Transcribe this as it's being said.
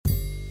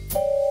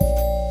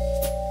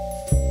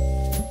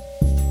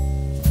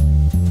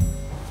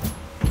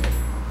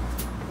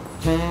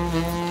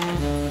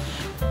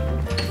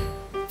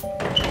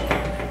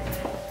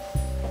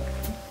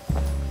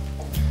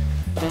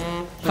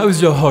How's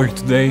your hull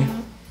today?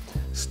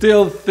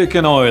 Still thick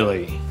and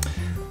oily.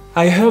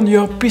 I heard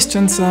your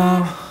pistons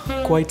are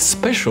quite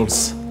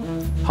specials,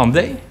 aren't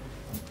they?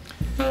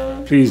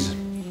 Please,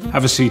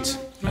 have a seat.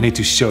 I need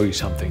to show you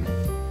something.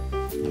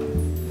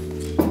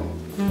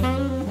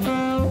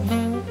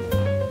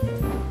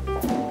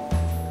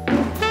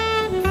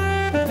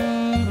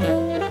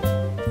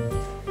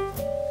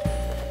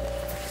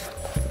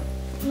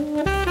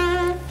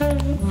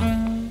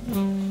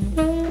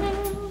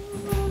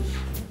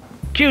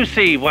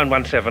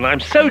 QC117, I'm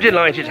so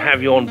delighted to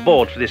have you on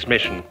board for this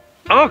mission.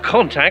 Our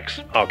contacts,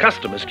 our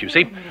customers,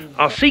 QC,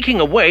 are seeking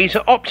a way to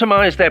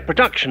optimize their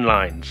production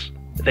lines.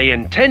 They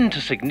intend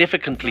to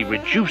significantly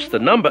reduce the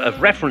number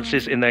of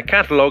references in their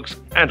catalogues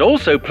and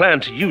also plan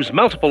to use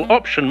multiple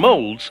option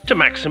molds to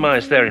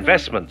maximize their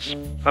investments.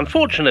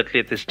 Unfortunately,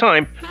 at this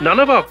time, none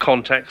of our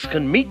contacts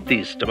can meet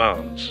these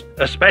demands,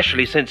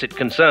 especially since it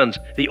concerns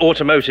the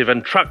automotive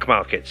and truck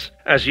markets,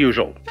 as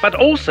usual, but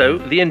also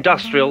the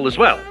industrial as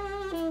well.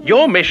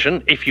 Your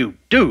mission, if you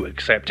do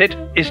accept it,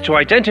 is to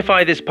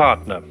identify this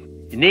partner.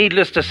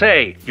 Needless to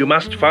say, you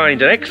must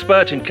find an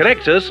expert in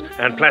connectors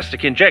and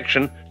plastic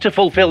injection to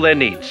fulfill their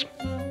needs.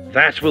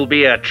 That will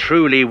be a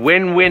truly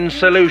win-win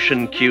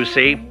solution,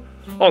 QC.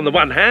 On the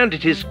one hand,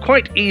 it is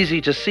quite easy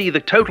to see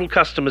the total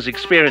customer's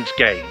experience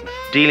gain,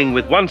 dealing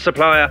with one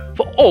supplier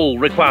for all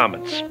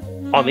requirements.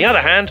 On the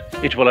other hand,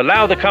 it will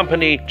allow the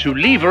company to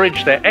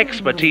leverage their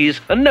expertise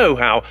and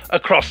know-how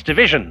across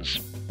divisions.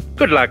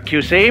 Good luck,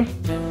 QC.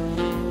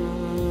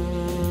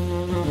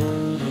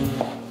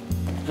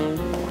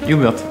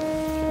 Hubert,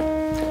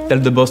 tell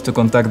the boss to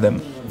contact them.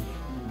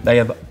 They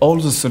have all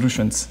the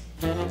solutions.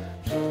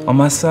 On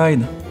my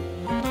side,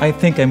 I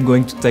think I'm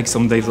going to take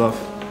some days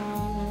off.